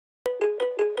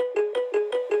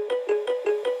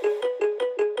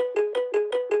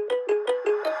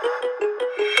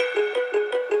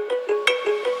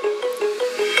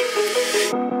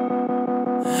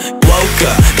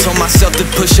myself to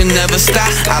push and never stop.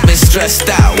 I've been stressed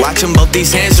out, watching both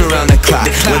these hands around the clock,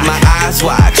 with my eyes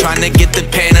wide, trying to get the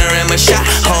panorama shot.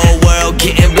 Whole world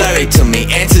getting blurry to me,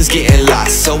 answers getting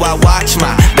lost. So I watch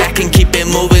my back and keep it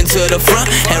moving to the front,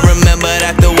 and remember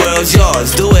that the world's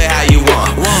yours, do it how you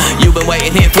want. You've been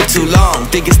waiting here for too long,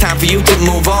 think it's time for you to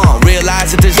move on. Realize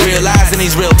that there's real lies in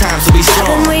these real times to be strong.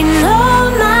 I've been waiting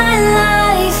all my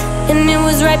life, and it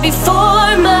was right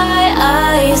before my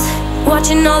eyes,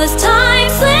 watching all this time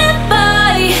slip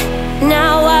by.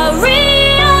 Now I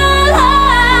realize,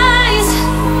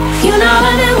 you know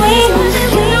I've been waiting,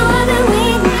 you know I've been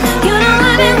waiting, you know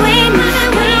I've been waiting,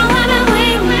 you know I've been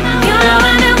waiting, you know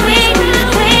I've been waiting,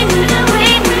 waiting,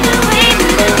 waiting, waiting.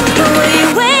 But will you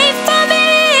wait for me?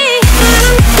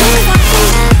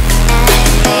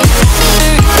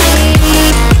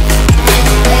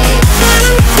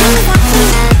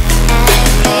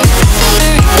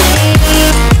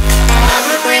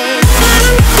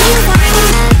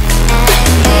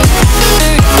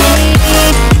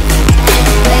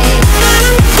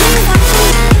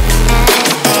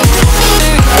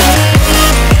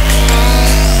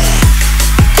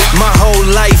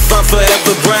 I'm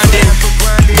forever grinding,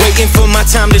 waiting for my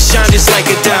time to shine just like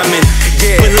a diamond.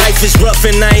 But life is rough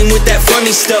and I ain't with that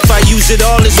funny stuff. I use it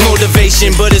all as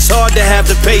motivation, but it's hard to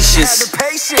have the patience.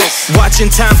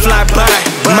 Watching time fly by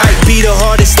might be the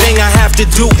hardest thing I have to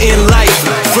do in life.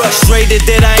 Frustrated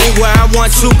that I ain't where I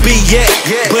want to be yet,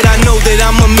 but I know that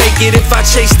I'ma make it if I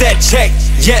chase that check.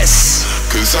 Yes.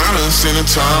 Cause I done seen the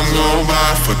time go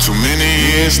by for too many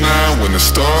years now, when the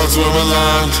stars were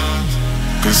aligned.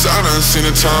 Cause I done seen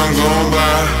the time go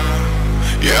by.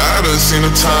 Yeah, I done seen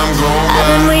the time go by.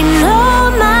 I've been waiting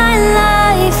all my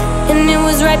life, and it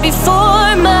was right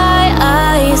before my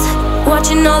eyes,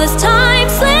 watching all this time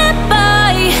slip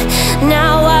by.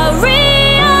 Now I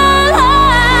realize,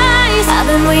 I've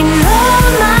been waiting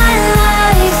all my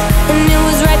life, and it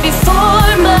was right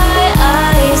before my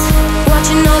eyes,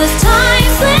 watching all this time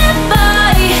slip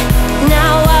by.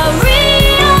 Now I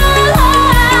realize,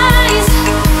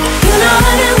 you know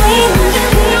I've been waiting,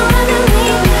 you know I've been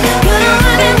waiting, you know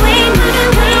I've been waiting,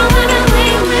 you know I've been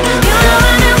waiting, you know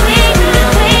I've been waiting,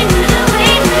 waiting,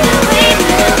 waiting, waiting.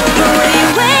 But will you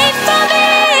wait for me?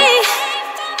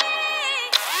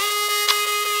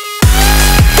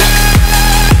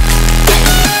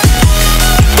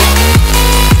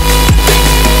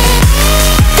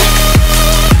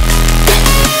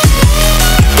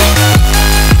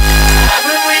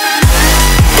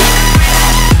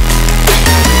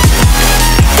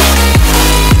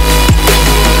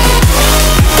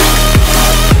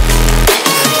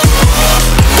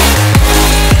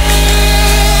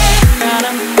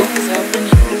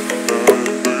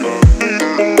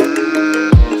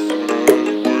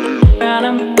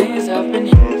 Bottom is up in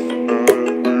here.